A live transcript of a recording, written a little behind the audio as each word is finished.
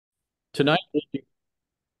Tonight,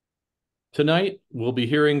 tonight we'll be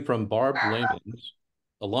hearing from Barb Laimins,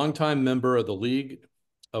 a longtime member of the League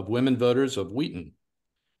of Women Voters of Wheaton.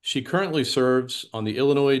 She currently serves on the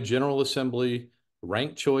Illinois General Assembly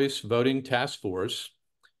Ranked Choice Voting Task Force.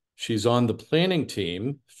 She's on the planning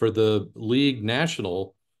team for the League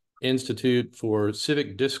National Institute for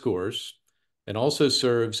Civic Discourse and also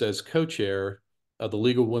serves as co-chair of the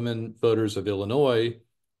League of Women Voters of Illinois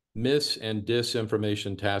Mis and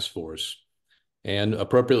Disinformation Task Force. And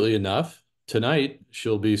appropriately enough, tonight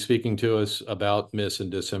she'll be speaking to us about mis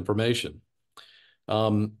and disinformation.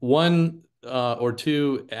 One or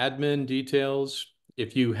two admin details.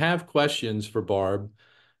 If you have questions for Barb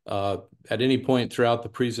uh, at any point throughout the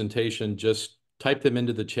presentation, just type them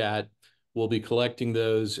into the chat. We'll be collecting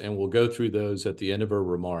those and we'll go through those at the end of her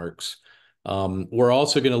remarks. We're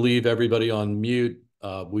also going to leave everybody on mute.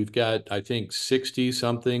 We've got, I think, 60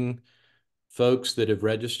 something folks that have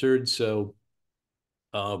registered. So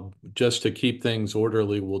just to keep things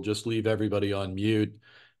orderly, we'll just leave everybody on mute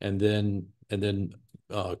and then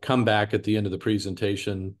come back at the end of the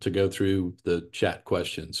presentation to go through the chat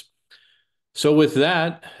questions. So with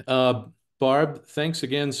that, Barb, thanks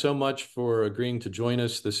again so much for agreeing to join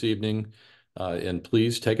us this evening, and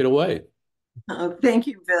please take it away. Oh, thank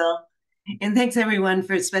you, Bill. And thanks everyone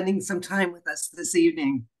for spending some time with us this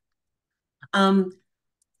evening. Um,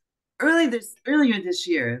 earlier this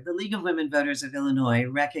year, the League of Women Voters of Illinois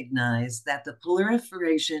recognized that the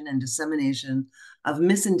proliferation and dissemination of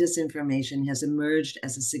mis and disinformation has emerged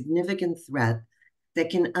as a significant threat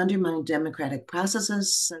that can undermine democratic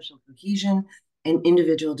processes, social cohesion, and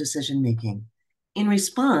individual decision making. In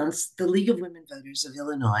response, the League of Women Voters of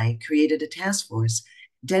Illinois created a task force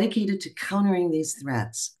dedicated to countering these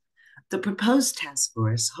threats. The proposed task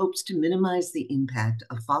force hopes to minimize the impact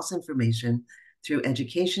of false information through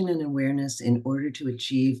education and awareness in order to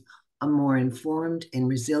achieve a more informed and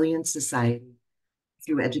resilient society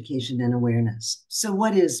through education and awareness. So,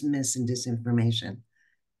 what is mis and disinformation?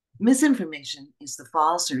 Misinformation is the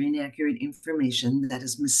false or inaccurate information that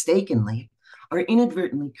is mistakenly or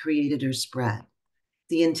inadvertently created or spread.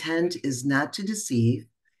 The intent is not to deceive.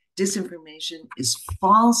 Disinformation is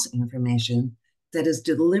false information that is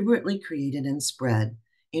deliberately created and spread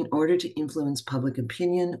in order to influence public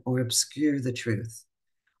opinion or obscure the truth.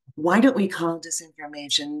 Why don't we call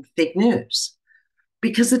disinformation fake news?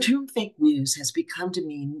 Because the term fake news has become to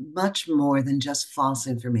mean much more than just false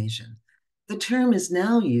information. The term is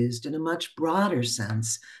now used in a much broader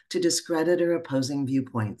sense to discredit or opposing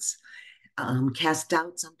viewpoints, cast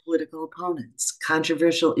doubts on political opponents,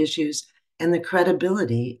 controversial issues, and the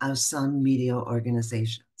credibility of some media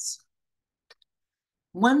organizations.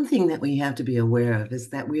 One thing that we have to be aware of is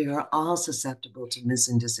that we are all susceptible to mis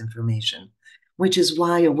and disinformation, which is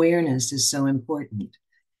why awareness is so important.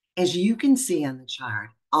 As you can see on the chart,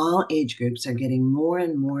 all age groups are getting more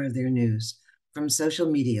and more of their news from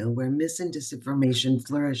social media where mis and disinformation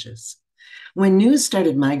flourishes. When news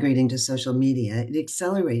started migrating to social media, it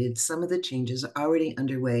accelerated some of the changes already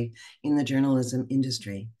underway in the journalism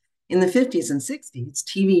industry. In the 50s and 60s,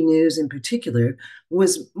 TV news in particular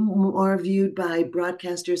was more viewed by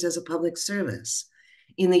broadcasters as a public service.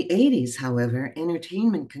 In the 80s, however,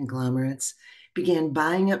 entertainment conglomerates began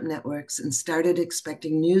buying up networks and started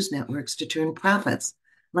expecting news networks to turn profits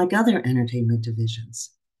like other entertainment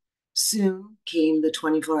divisions. Soon came the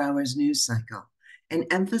 24 hours news cycle, an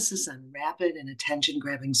emphasis on rapid and attention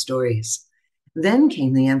grabbing stories. Then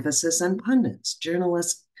came the emphasis on pundits,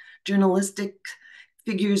 journalistic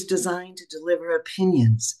figures designed to deliver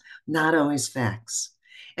opinions, not always facts.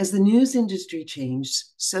 As the news industry changed,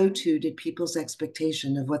 so too did people's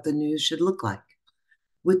expectation of what the news should look like.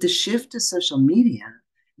 With the shift to social media,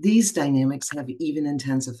 these dynamics have even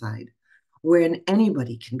intensified, wherein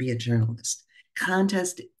anybody can be a journalist.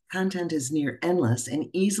 Content is near endless and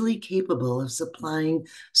easily capable of supplying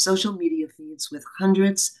social media feeds with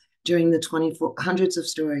hundreds of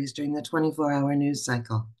stories during the 24-hour news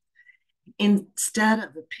cycle. Instead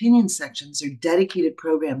of opinion sections or dedicated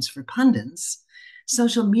programs for pundits,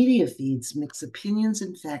 social media feeds mix opinions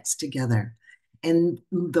and facts together. And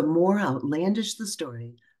the more outlandish the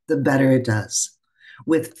story, the better it does.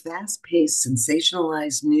 With fast paced,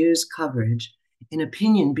 sensationalized news coverage and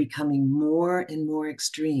opinion becoming more and more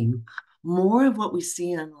extreme, more of what we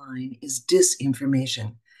see online is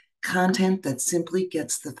disinformation, content that simply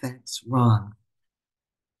gets the facts wrong.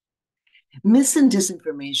 Mis and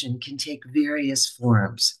disinformation can take various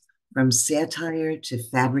forms, from satire to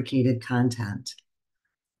fabricated content.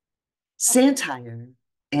 Satire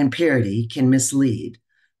and parody can mislead,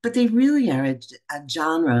 but they really are a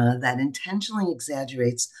genre that intentionally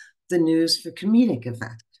exaggerates the news for comedic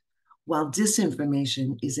effect. while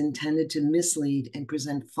disinformation is intended to mislead and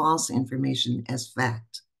present false information as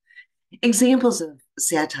fact. Examples of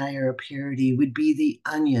satire or parody would be The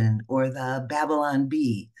Onion or the Babylon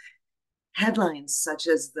Bee. Headlines such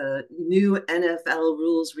as the new NFL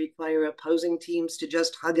rules require opposing teams to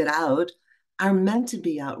just hug it out are meant to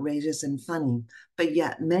be outrageous and funny, but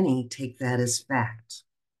yet many take that as fact.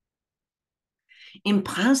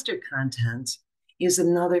 Imposter content is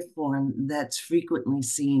another form that's frequently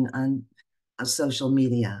seen on social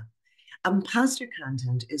media. Imposter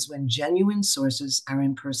content is when genuine sources are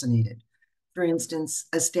impersonated. For instance,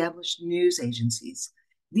 established news agencies.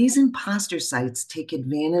 These imposter sites take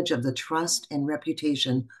advantage of the trust and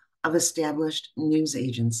reputation of established news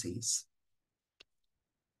agencies.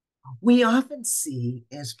 We often see,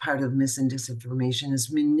 as part of mis and disinformation,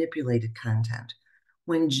 as manipulated content,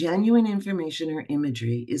 when genuine information or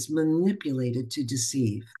imagery is manipulated to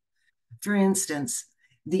deceive. For instance,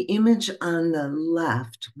 the image on the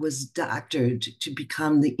left was doctored to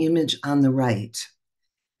become the image on the right.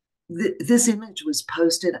 This image was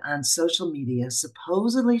posted on social media,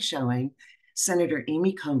 supposedly showing Senator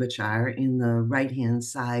Amy Klobuchar in the right-hand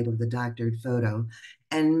side of the doctored photo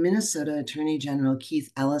and Minnesota Attorney General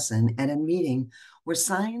Keith Ellison at a meeting where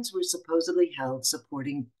signs were supposedly held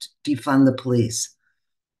supporting defund the police.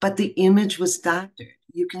 But the image was doctored.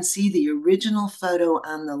 You can see the original photo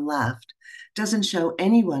on the left doesn't show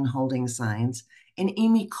anyone holding signs, and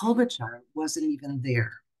Amy Klobuchar wasn't even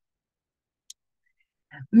there.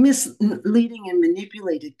 Misleading and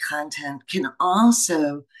manipulated content can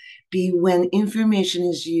also be when information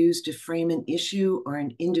is used to frame an issue or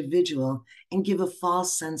an individual and give a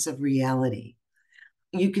false sense of reality.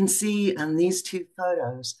 You can see on these two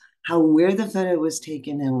photos how where the photo was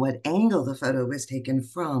taken and what angle the photo was taken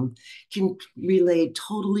from can relay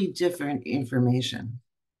totally different information.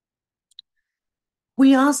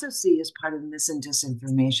 We also see, as part of mis and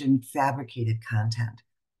disinformation, fabricated content,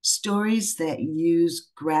 stories that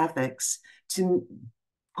use graphics to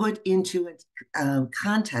put into a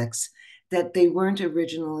context that they weren't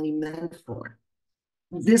originally meant for.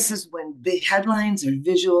 This is when the headlines or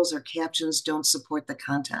visuals or captions don't support the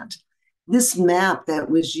content. This map that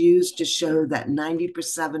was used to show that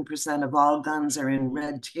 97% of all guns are in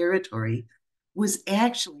red territory was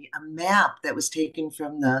actually a map that was taken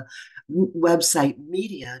from the website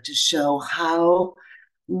media to show how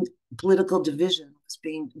political division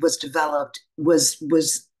was developed,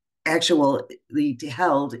 was actually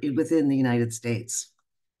held within the United States.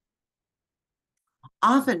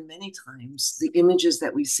 Often, many times, the images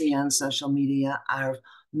that we see on social media are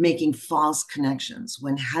making false connections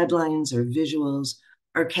when headlines or visuals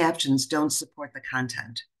or captions don't support the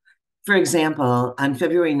content. For example, on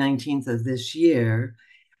February 19th of this year,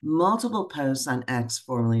 multiple posts on X,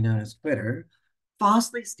 formerly known as Twitter,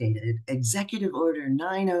 falsely stated Executive Order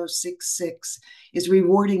 9066 is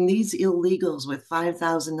rewarding these illegals with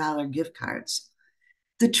 $5,000 gift cards.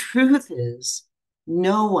 The truth is,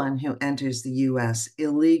 no one who enters the US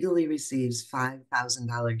illegally receives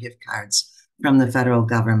 $5,000 gift cards from the federal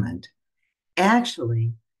government.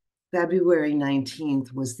 Actually, February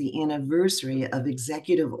 19th was the anniversary of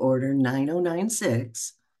Executive Order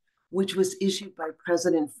 9096, which was issued by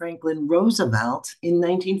President Franklin Roosevelt in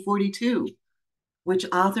 1942, which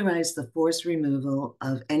authorized the forced removal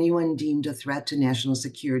of anyone deemed a threat to national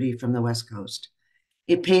security from the West Coast.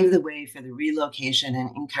 It paved the way for the relocation and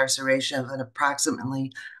incarceration of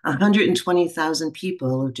approximately 120,000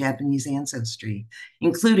 people of Japanese ancestry,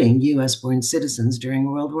 including US-born citizens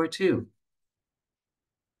during World War II.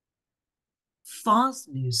 False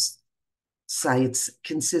news sites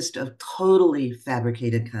consist of totally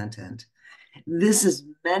fabricated content. This is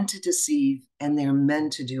meant to deceive, and they're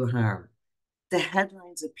meant to do harm. The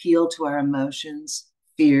headlines appeal to our emotions,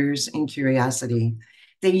 fears, and curiosity.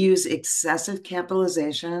 They use excessive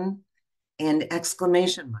capitalization and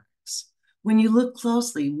exclamation marks. When you look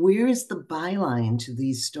closely, where is the byline to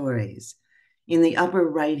these stories? In the upper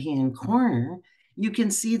right-hand corner, you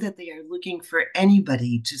can see that they are looking for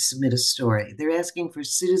anybody to submit a story. They're asking for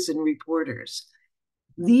citizen reporters.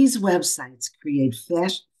 These websites create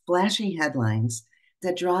flashy headlines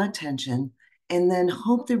that draw attention and then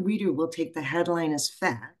hope the reader will take the headline as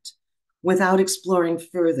fact without exploring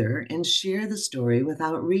further and share the story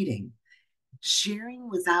without reading. Sharing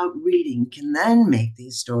without reading can then make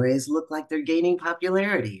these stories look like they're gaining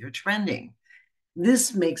popularity or trending.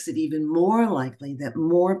 This makes it even more likely that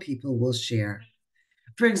more people will share.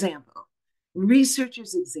 For example,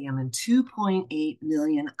 researchers examined 2.8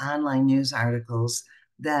 million online news articles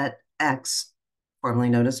that X, formerly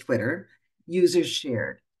known as Twitter, users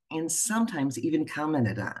shared and sometimes even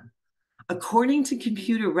commented on. According to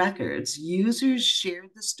computer records, users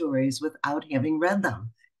shared the stories without having read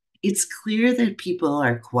them. It's clear that people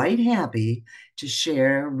are quite happy to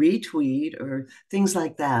share, retweet, or things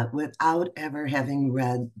like that without ever having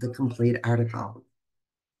read the complete article.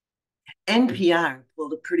 NPR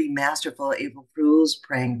pulled a pretty masterful April Fool's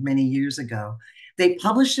prank many years ago. They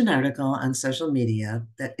published an article on social media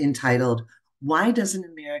that entitled, "Why Doesn't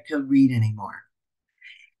America Read Anymore?"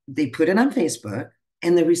 They put it on Facebook,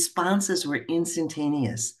 and the responses were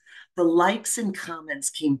instantaneous. The likes and comments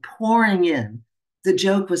came pouring in. The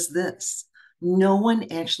joke was this: no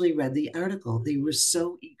one actually read the article. They were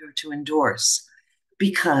so eager to endorse,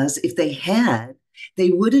 because if they had, they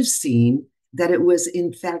would have seen that it was,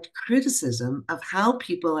 in fact, criticism of how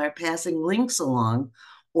people are passing links along,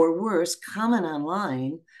 or worse, comment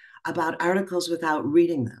online about articles without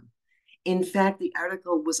reading them. In fact, the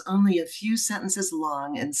article was only a few sentences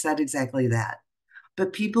long and said exactly that.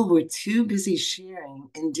 But people were too busy sharing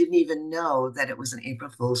and didn't even know that it was an April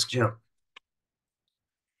Fool's joke.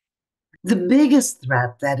 The biggest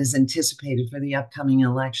threat that is anticipated for the upcoming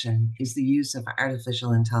election is the use of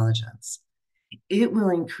artificial intelligence. It will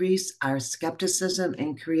increase our skepticism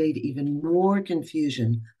and create even more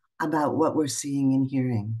confusion about what we're seeing and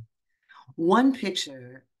hearing. One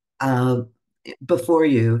picture before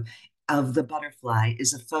you of the butterfly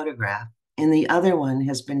is a photograph, and the other one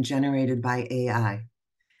has been generated by AI.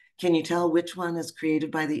 Can you tell which one is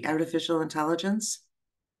created by the artificial intelligence?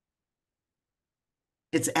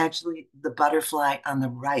 It's actually the butterfly on the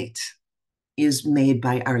right is made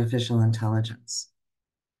by artificial intelligence.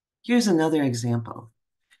 Here's another example.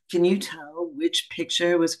 Can you tell which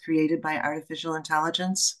picture was created by artificial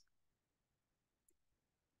intelligence?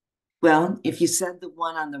 Well, if you said the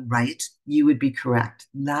one on the right, you would be correct.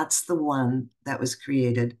 That's the one that was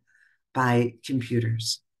created by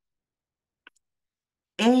computers.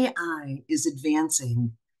 AI is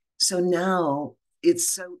advancing. So now it's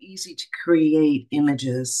so easy to create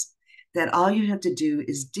images that all you have to do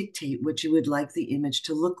is dictate what you would like the image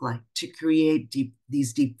to look like to create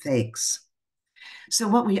these deep fakes. So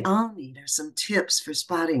what we all need are some tips for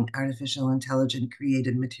spotting artificial intelligent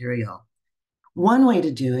created material. One way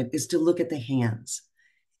to do it is to look at the hands.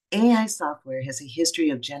 AI software has a history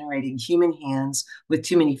of generating human hands with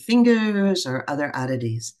too many fingers or other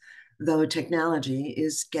oddities, though technology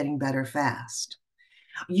is getting better fast.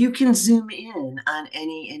 You can zoom in on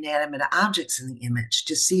any inanimate objects in the image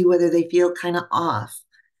to see whether they feel kind of off.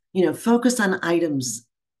 Focus on items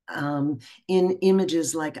in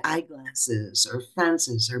images like eyeglasses or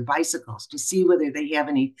fences or bicycles to see whether they have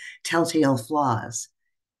any telltale flaws.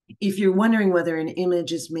 If you're wondering whether an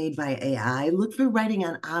image is made by AI, look for writing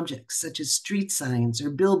on objects such as street signs or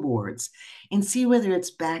billboards and see whether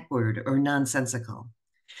it's backward or nonsensical.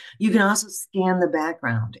 You can also scan the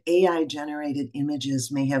background. AI generated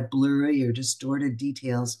images may have blurry or distorted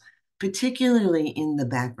details, particularly in the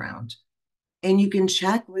background. And you can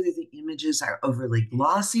check whether the images are overly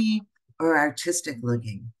glossy or artistic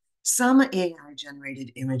looking. Some AI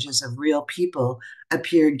generated images of real people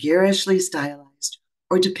appear garishly stylized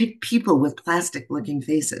or depict people with plastic looking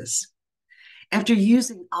faces. After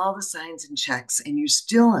using all the signs and checks and you're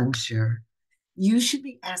still unsure, you should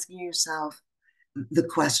be asking yourself the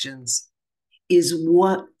questions: is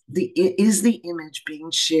the image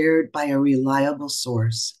being shared by a reliable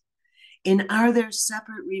source? And are there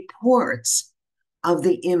separate reports of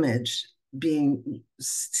the image being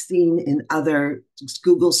seen in other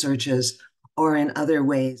Google searches or in other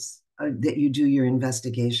ways that you do your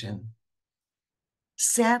investigation?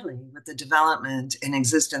 Sadly, with the development and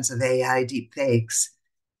existence of AI deepfakes,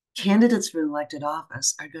 candidates for elected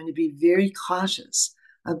office are going to be very cautious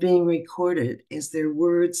of being recorded, as their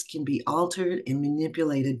words can be altered and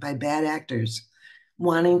manipulated by bad actors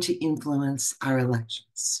wanting to influence our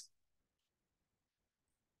elections.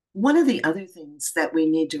 One of the other things that we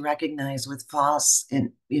need to recognize with false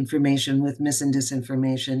information, with mis and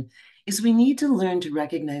disinformation, is we need to learn to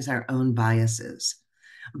recognize our own biases.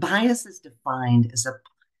 Bias is defined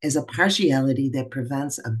as a partiality that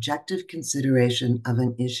prevents objective consideration of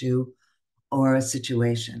an issue or a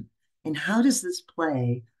situation. And how does this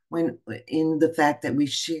play when in the fact that we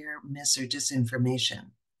share mis or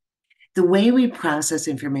disinformation? The way we process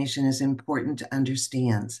information is important to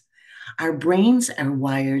understand. Our brains are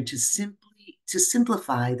wired to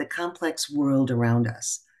simplify the complex world around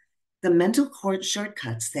us. The mental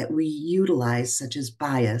shortcuts that we utilize, such as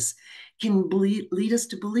bias, can lead us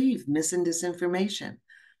to believe mis and disinformation.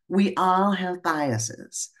 We all have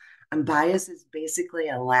biases, and bias is basically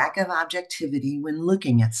a lack of objectivity when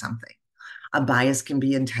looking at something. A bias can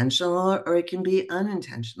be intentional or it can be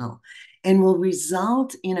unintentional. and will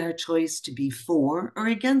result in our choice to be for or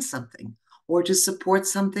against something, or to support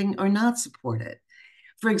something or not support it.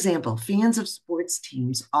 For example, fans of sports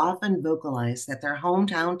teams often vocalize that their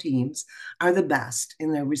hometown teams are the best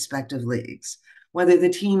in their respective leagues. Whether the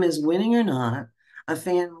team is winning or not, a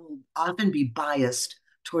fan will often be biased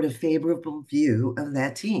toward a favorable view of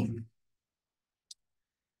that team.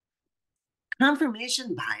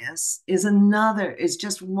 Confirmation bias is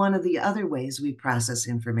just one of the other ways we process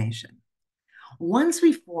information. Once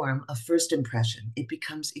we form a first impression, it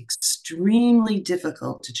becomes extremely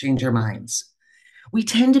difficult to change our minds. We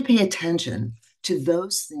tend to pay attention to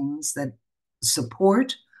those things that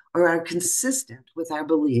support or are consistent with our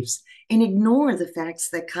beliefs and ignore the facts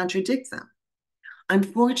that contradict them.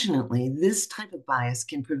 Unfortunately, this type of bias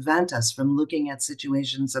can prevent us from looking at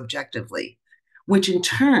situations objectively, which in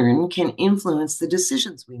turn can influence the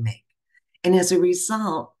decisions we make, and as a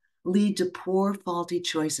result, lead to poor, faulty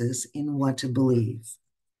choices in what to believe.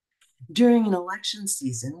 During an election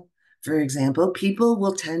season, for example, people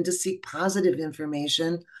will tend to seek positive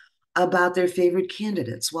information about their favorite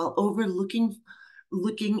candidates while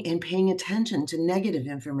looking and paying attention to negative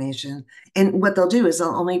information. And what they'll do is they'll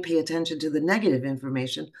only pay attention to the negative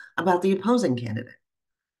information about the opposing candidate.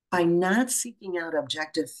 By not seeking out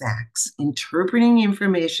objective facts, interpreting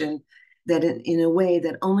information that in a way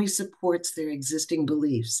that only supports their existing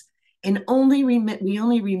beliefs, and we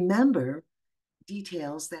only remember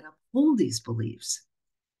details that uphold these beliefs.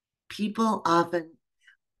 People often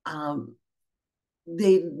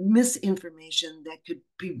they miss information that could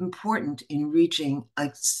be important in reaching a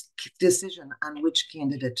decision on which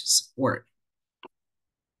candidate to support.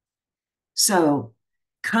 So,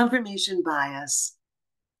 confirmation bias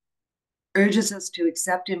urges us to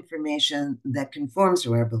accept information that conforms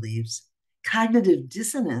to our beliefs. Cognitive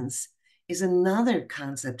dissonance is another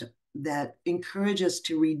concept that encourages us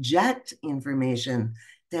to reject information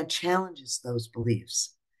that challenges those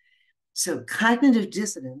beliefs. So, cognitive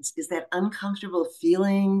dissonance is that uncomfortable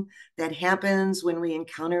feeling that happens when we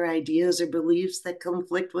encounter ideas or beliefs that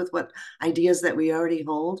conflict with what ideas that we already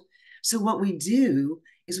hold. So, what we do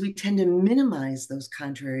is we tend to minimize those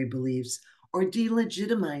contrary beliefs or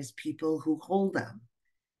delegitimize people who hold them.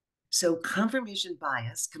 So, confirmation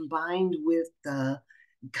bias combined with the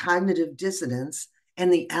cognitive dissonance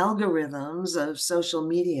and the algorithms of social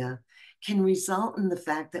media can result in the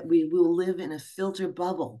fact that we will live in a filter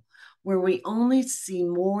bubble where we only see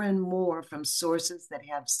more and more from sources that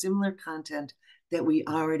have similar content that we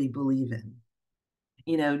already believe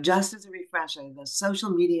in. Just as a refresher, the social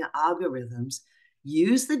media algorithms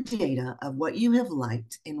use the data of what you have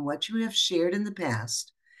liked and what you have shared in the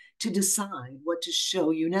past to decide what to show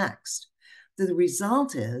you next. The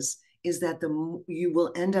result is that you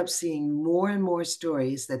will end up seeing more and more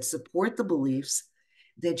stories that support the beliefs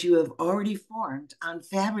that you have already formed on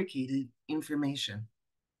fabricated information.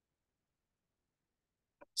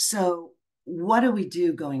 So, what do we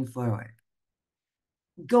do going forward?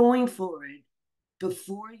 Going forward,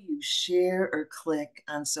 before you share or click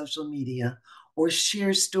on social media or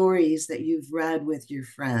share stories that you've read with your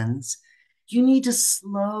friends, you need to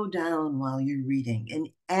slow down while you're reading and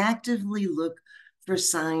actively look for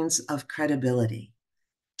signs of credibility.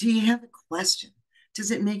 Do you have a question? Does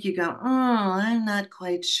it make you go, oh, I'm not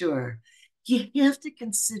quite sure? You have to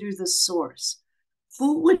consider the source.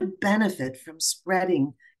 Who would benefit from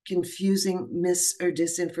spreading confusing mis or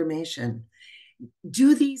disinformation?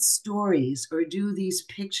 Do these stories or do these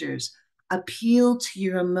pictures appeal to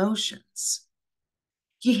your emotions?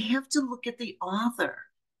 You have to look at the author.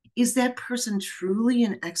 Is that person truly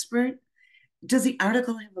an expert? Does the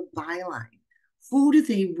article have a byline? Who do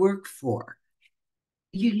they work for?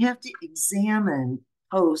 You have to examine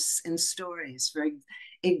posts and stories for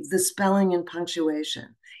the spelling and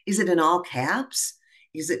punctuation. Is it in all caps?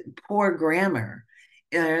 Is it poor grammar?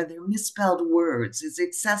 Are there misspelled words? Is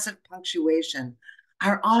excessive punctuation?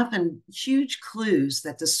 Are often huge clues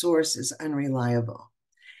that the source is unreliable.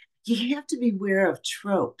 You have to be aware of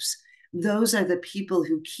tropes. Those are the people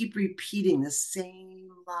who keep repeating the same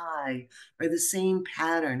lie or the same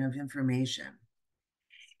pattern of information.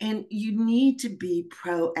 And you need to be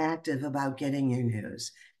proactive about getting your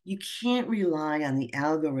news. You can't rely on the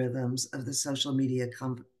algorithms of the social media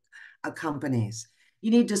companies. You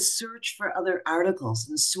need to search for other articles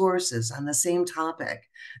and sources on the same topic.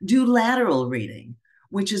 Do lateral reading,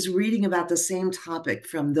 which is reading about the same topic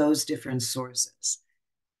from those different sources.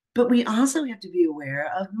 But we also have to be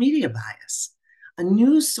aware of media bias.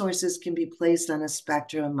 News sources can be placed on a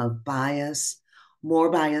spectrum of bias, more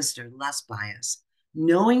biased or less biased.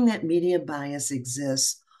 Knowing that media bias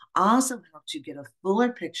exists also helps you get a fuller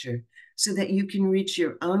picture so that you can reach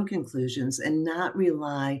your own conclusions and not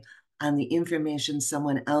rely on the information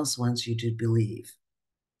someone else wants you to believe.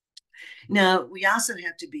 Now, we also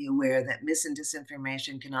have to be aware that mis and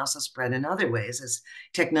disinformation can also spread in other ways as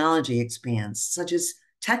technology expands, such as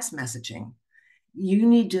text messaging. You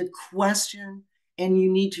need to question and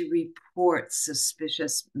you need to report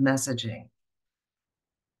suspicious messaging.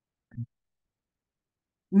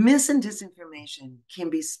 Mis and disinformation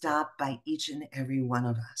can be stopped by each and every one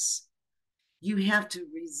of us. You have to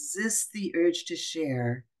resist the urge to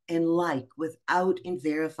share and like without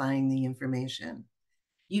verifying the information.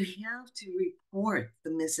 You have to report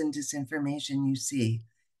the mis and disinformation you see.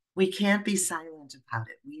 We can't be silent about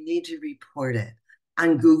it. We need to report it.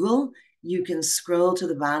 On Google, you can scroll to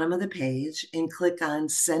the bottom of the page and click on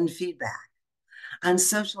send feedback. On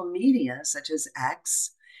social media, such as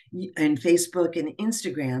X and Facebook and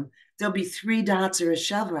Instagram, there'll be 3 dots or a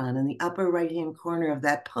chevron in the upper right-hand corner of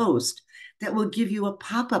that post that will give you a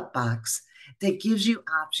pop-up box that gives you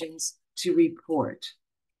options to report.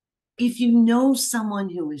 If you know someone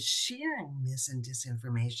who is sharing mis and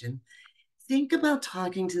disinformation, think about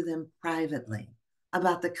talking to them privately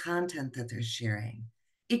about the content that they're sharing.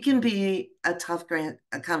 It can be a tough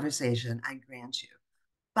conversation, I grant you.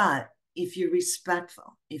 But if you're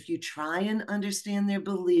respectful, if you try and understand their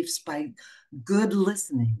beliefs by good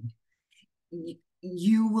listening,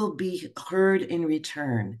 you will be heard in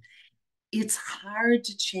return. It's hard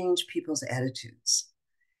to change people's attitudes.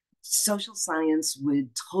 Social science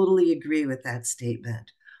would totally agree with that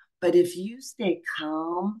statement. But if you stay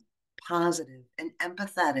calm, positive, and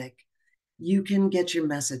empathetic, you can get your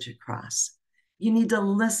message across. You need to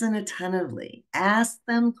listen attentively, ask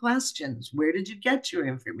them questions. Where did you get your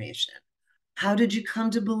information? How did you come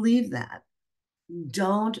to believe that?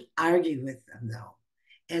 Don't argue with them, though,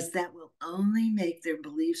 as that will only make their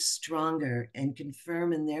beliefs stronger and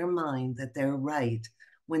confirm in their mind that they're right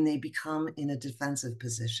when they become in a defensive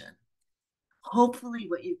position. Hopefully,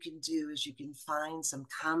 what you can do is you can find some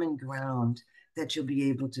common ground that you'll be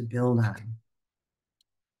able to build on.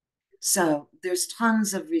 So there's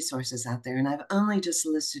tons of resources out there, and I've only just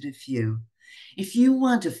listed a few. If you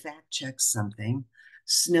want to fact check something,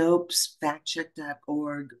 Snopes,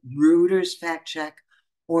 factcheck.org, Reuters Fact Check,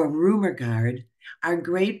 or RumorGuard are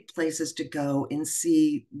great places to go and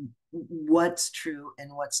see what's true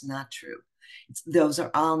and what's not true. Those are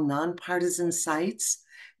all nonpartisan sites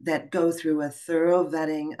that go through a thorough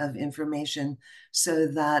vetting of information so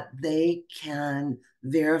that they can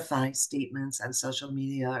verify statements on social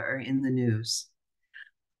media or in the news.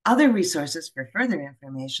 Other resources for further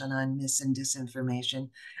information on mis and disinformation.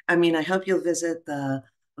 I hope you'll visit the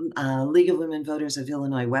League of Women Voters of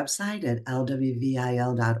Illinois website at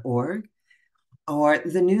LWVIL.org, or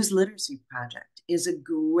the News Literacy Project is a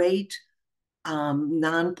great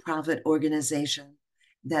nonprofit organization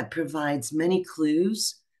that provides many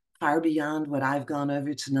clues far beyond what I've gone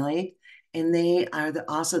over tonight. And they are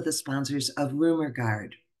also the sponsors of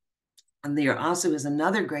RumorGuard. And there also is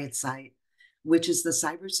another great site, which is the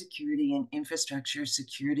Cybersecurity and Infrastructure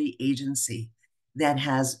Security Agency, that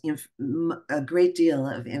has a great deal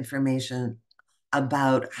of information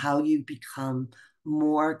about how you become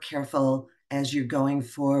more careful as you're going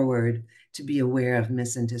forward to be aware of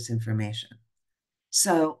mis and disinformation.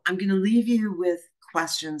 So I'm going to leave you with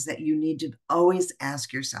questions that you need to always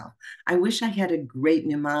ask yourself. I wish I had a great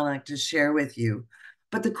mnemonic to share with you,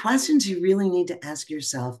 but the questions you really need to ask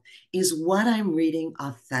yourself is, what I'm reading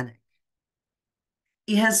authentic?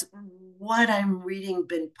 Has what I'm reading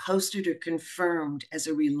been posted or confirmed as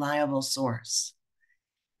a reliable source?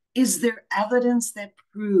 Is there evidence that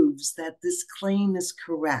proves that this claim is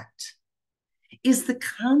correct? Is the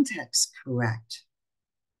context correct?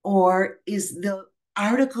 Or is the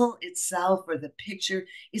article itself or the picture,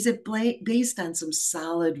 is it based on some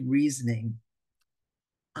solid reasoning?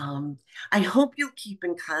 I hope you'll keep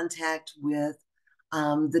in contact with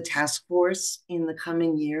the task force in the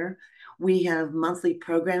coming year. We have monthly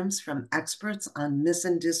programs from experts on mis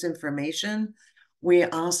and disinformation. We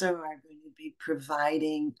also are going to be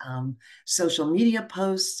providing social media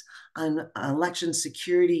posts on election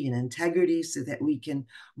security and integrity so that we can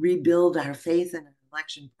rebuild our faith in an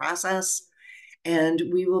election process. And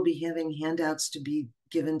we will be having handouts to be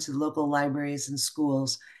given to local libraries and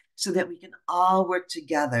schools so that we can all work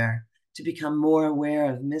together to become more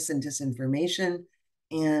aware of mis and disinformation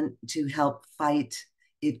and to help fight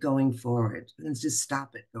it going forward and to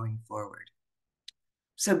stop it going forward.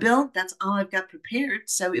 So, Bill, that's all I've got prepared.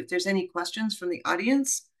 So if there's any questions from the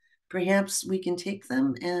audience, perhaps we can take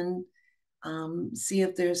them and see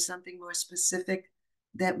if there's something more specific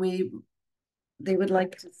that they would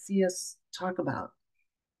like to see us talk about.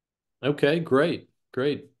 Okay, great,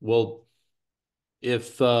 great. Well,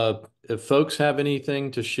 if folks have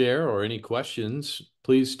anything to share or any questions,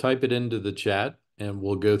 please type it into the chat and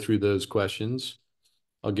we'll go through those questions.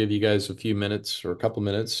 I'll give you guys a few minutes or a couple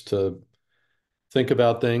minutes to think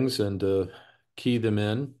about things and key them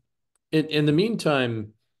in. In the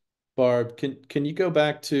meantime, Barb, can you go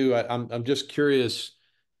back to I'm just curious,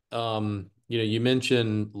 you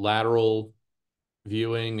mentioned lateral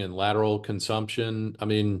viewing and lateral consumption. I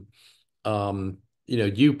mean,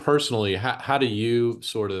 you personally, how do you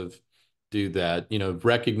sort of do that?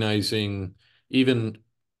 Recognizing even,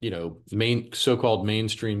 so-called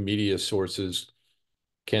mainstream media sources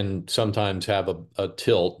can sometimes have a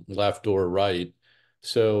tilt left or right.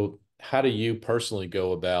 So how do you personally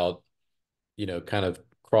go about, kind of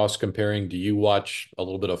cross comparing? Do you watch a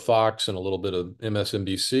little bit of Fox and a little bit of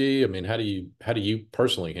MSNBC? I mean, how do you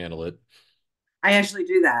personally handle it? I actually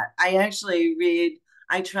do that.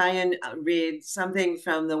 I try and read something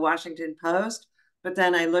from the Washington Post, but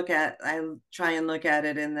then I try and look at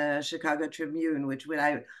it in the Chicago Tribune, which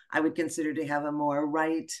I would consider to have a more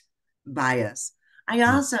right bias. I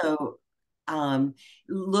Hmm. also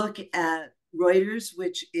look at Reuters,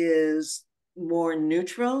 which is more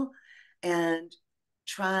neutral, and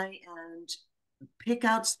try and pick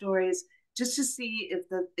out stories just to see if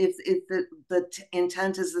the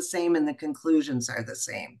intent is the same and the conclusions are the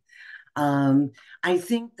same. Um, I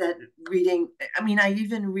think that I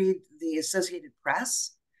even read the Associated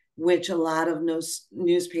Press, which a lot of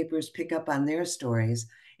newspapers pick up on their stories,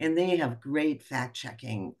 and they have great fact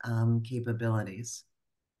checking capabilities.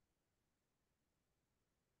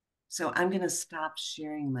 So I'm going to stop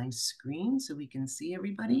sharing my screen so we can see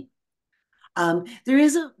everybody. There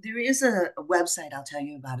is a website I'll tell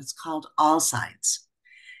you about. It's called All Sides.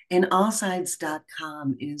 And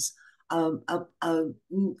allsides.com is a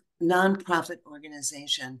nonprofit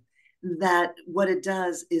organization that what it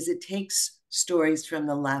does is it takes stories from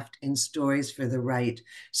the left and stories for the right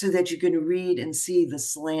so that you can read and see the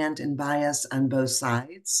slant and bias on both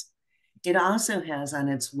sides. It also has on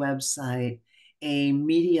its website a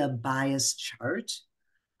media bias chart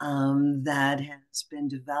that has been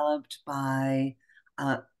developed by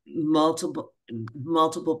multiple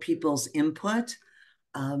people's input.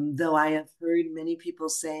 Though I have heard many people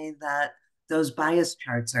say that those bias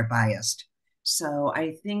charts are biased. So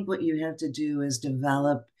I think what you have to do is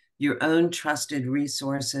develop your own trusted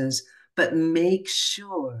resources, but make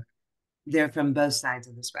sure they're from both sides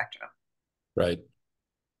of the spectrum. Right.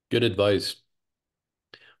 Good advice.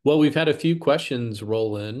 Well, we've had a few questions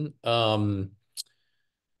roll in. One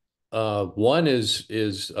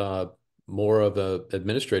is more of a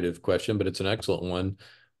administrative question, but it's an excellent one.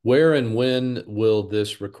 Where and when will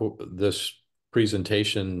this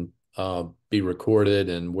presentation be recorded,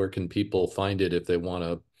 and where can people find it if they want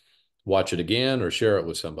to watch it again or share it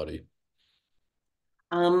with somebody?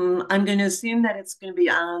 I'm going to assume that it's going to be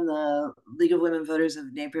on the League of Women Voters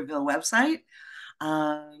of Naperville website.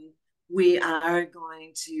 Um, we are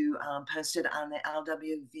going to post it on the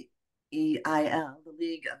LWVIL, the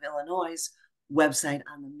League of Illinois website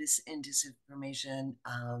on the Mis and Disinformation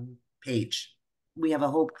page. We have a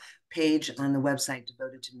whole page on the website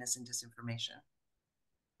devoted to mis and disinformation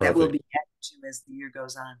that will Perfect. be added to as the year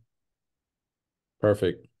goes on.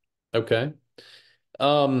 Perfect. Okay.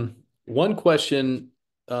 One question,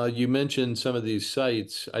 you mentioned some of these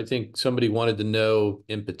sites. I think somebody wanted to know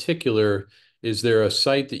in particular, is there a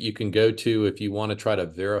site that you can go to if you want to try to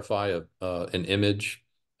verify an image,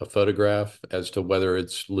 a photograph, as to whether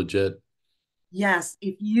it's legit? Yes,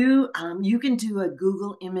 if you can do a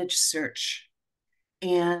Google image search.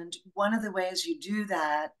 And one of the ways you do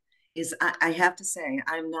that is I have to say,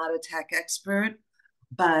 I'm not a tech expert,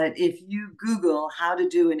 but if you Google how to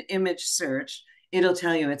do an image search, it'll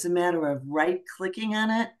tell you it's a matter of right clicking on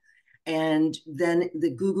it. And then the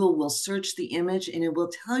Google will search the image and it will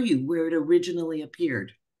tell you where it originally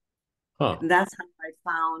appeared. Huh. And that's how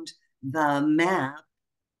I found the map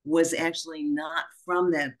was actually not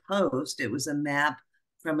from that post. It was a map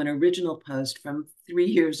from an original post from 3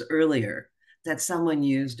 years earlier that someone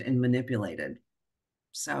used and manipulated.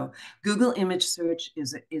 So Google image search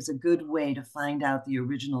is a good way to find out the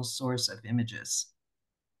original source of images.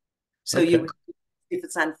 So Okay. if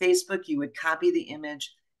it's on Facebook, you would copy the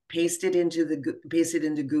image, paste it into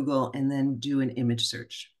Google, and then do an image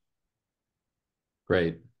search.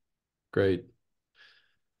 Great. Great.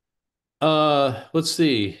 Let's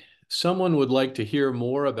see. Someone would like to hear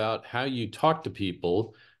more about how you talk to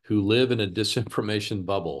people who live in a disinformation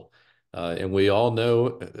bubble. And we all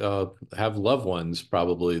know, have loved ones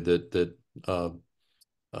probably that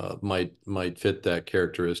might fit that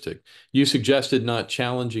characteristic. You suggested not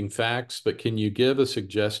challenging facts, but can you give a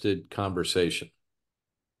suggested conversation?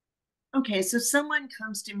 Okay, so someone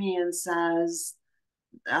comes to me and says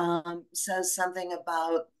something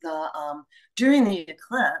about during the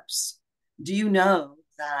eclipse. Do you know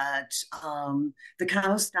that the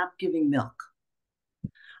cows stopped giving milk?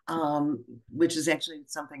 Which is actually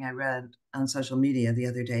something I read on social media the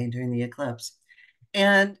other day during the eclipse.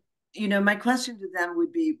 And my question to them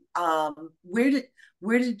would be, where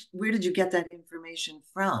did you get that information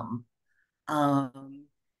from?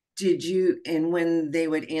 Did you? And when they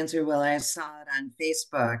would answer, well, I saw it on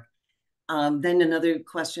Facebook. Then another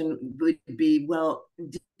question would be, well,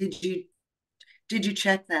 did you did you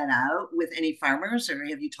check that out with any farmers, or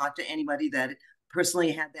have you talked to anybody that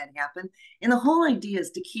personally had that happen? And the whole idea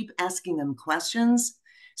is to keep asking them questions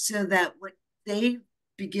so that what they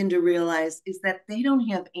begin to realize is that they don't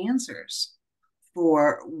have answers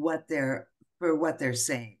for what they're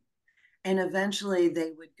saying. And eventually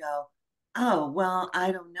they would go, oh, well,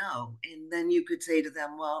 I don't know. And then you could say to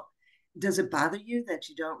them, well, does it bother you that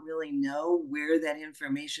you don't really know where that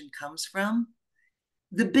information comes from?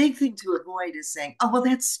 The big thing to avoid is saying, oh, well,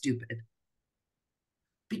 that's stupid.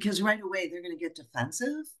 Because right away they're going to get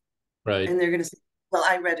defensive Right. and they're going to say, well,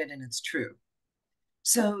 I read it and it's true.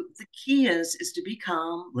 So the key is to be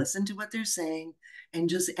calm, listen to what they're saying, and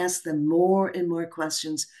just ask them more and more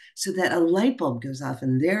questions so that a light bulb goes off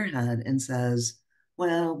in their head and says,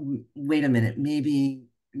 well, wait a minute,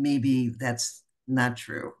 maybe that's not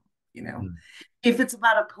true. You know, Mm. if it's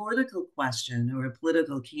about a political question or a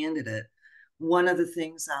political candidate, one of the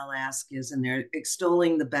things I'll ask is, and they're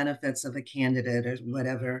extolling the benefits of a candidate or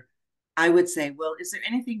whatever, I would say, well, is there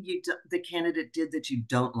anything the candidate did that you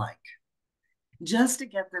don't like? Just to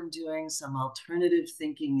get them doing some alternative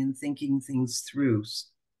thinking and thinking things through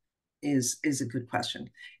is a good question.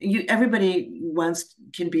 Everybody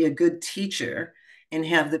can be a good teacher and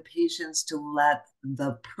have the patience to let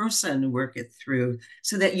the person work it through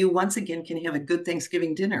so that you once again can have a good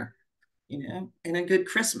Thanksgiving dinner, and a good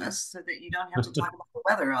Christmas so that you don't have to talk about the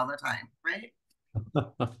weather all the time,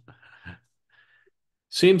 right?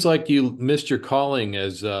 Seems like you missed your calling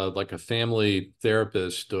as like a family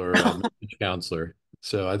therapist or a marriage counselor.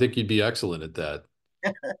 So I think you'd be excellent at that.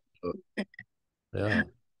 So, yeah.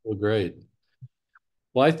 Well, great.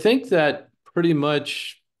 Well, I think that pretty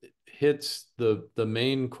much hits the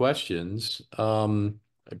main questions.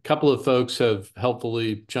 A couple of folks have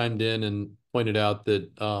helpfully chimed in and pointed out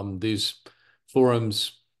that these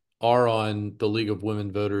forums are on the League of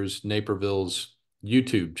Women Voters Naperville's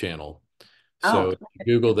YouTube channel. So Oh, if you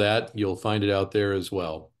Google that, you'll find it out there as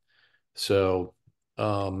well. So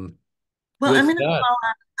um, well, with that,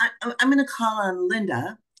 I'm going to call on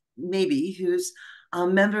Linda, maybe, who's a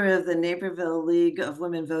member of the Naperville League of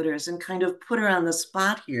Women Voters, and kind of put her on the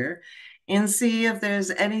spot here and see if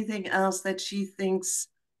there's anything else that she thinks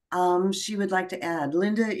she would like to add.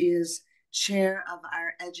 Linda is chair of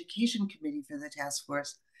our education committee for the task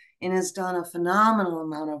force and has done a phenomenal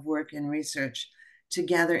amount of work and research to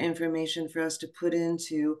gather information for us to put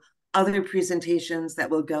into other presentations that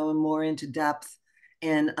will go more into depth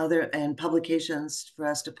and publications for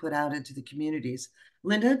us to put out into the communities.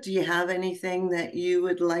 Linda, do you have anything that you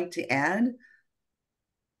would like to add?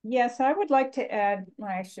 Yes, I would like to add, well,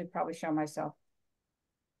 I should probably show myself.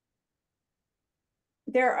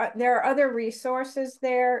 There are other resources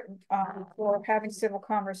there for having civil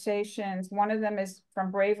conversations. One of them is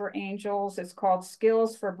from Braver Angels. It's called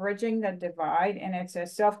Skills for Bridging the Divide, and it's a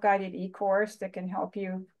self-guided e-course that can help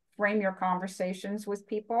you frame your conversations with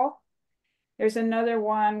people. There's another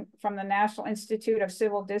one from the National Institute of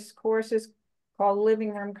Civil Discourses called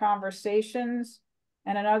Living Room Conversations,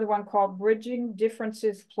 and another one called Bridging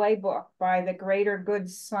Differences Playbook by the Greater Good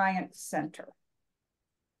Science Center.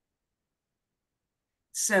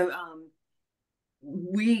 So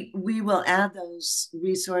we will add those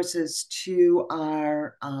resources to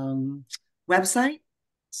our website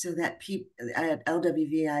so that people at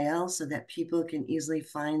LWVIL so that people can easily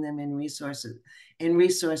find them and resource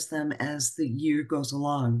them as the year goes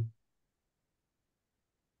along.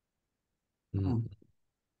 mm,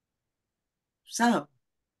 So,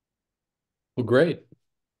 well, great.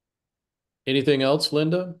 Anything else,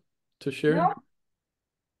 Linda, to share? No,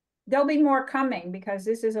 there'll be more coming because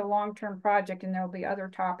this is a long-term project and there'll be other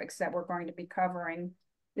topics that we're going to be covering.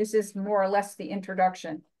 This is more or less the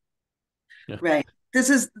introduction. Yeah. right. This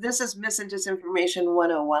is Mis and Disinformation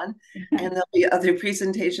 101, and there'll be other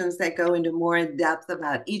presentations that go into more in depth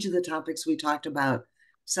about each of the topics we talked about,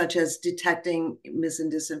 such as detecting mis and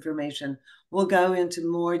disinformation. We'll go into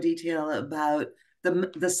more detail about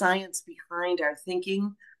the science behind our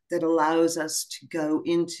thinking that allows us to go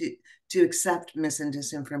into to accept mis and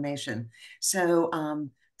disinformation. So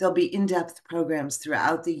there'll be in-depth programs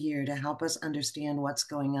throughout the year to help us understand what's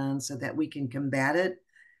going on so that we can combat it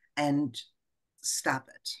and stop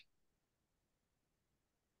it.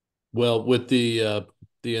 Well, with the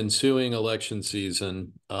ensuing election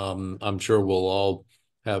season, I'm sure we'll all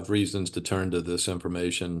have reasons to turn to this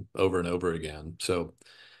information over and over again. So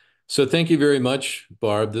thank you very much,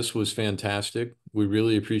 Barb. This was fantastic. We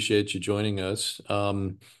really appreciate you joining us.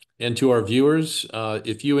 And to our viewers,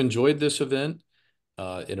 if you enjoyed this event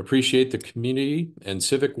and appreciate the community and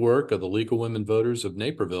civic work of the Legal Women Voters of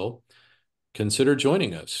Naperville, consider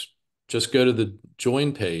joining us. Just go to the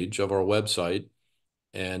join page of our website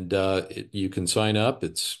and you can sign up.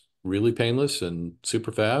 It's really painless and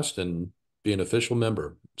super fast and be an official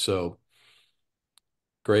member. So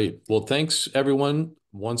great. Well, thanks everyone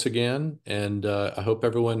once again, and I hope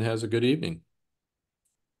everyone has a good evening.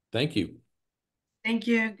 Thank you. Thank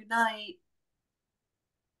you. Good night.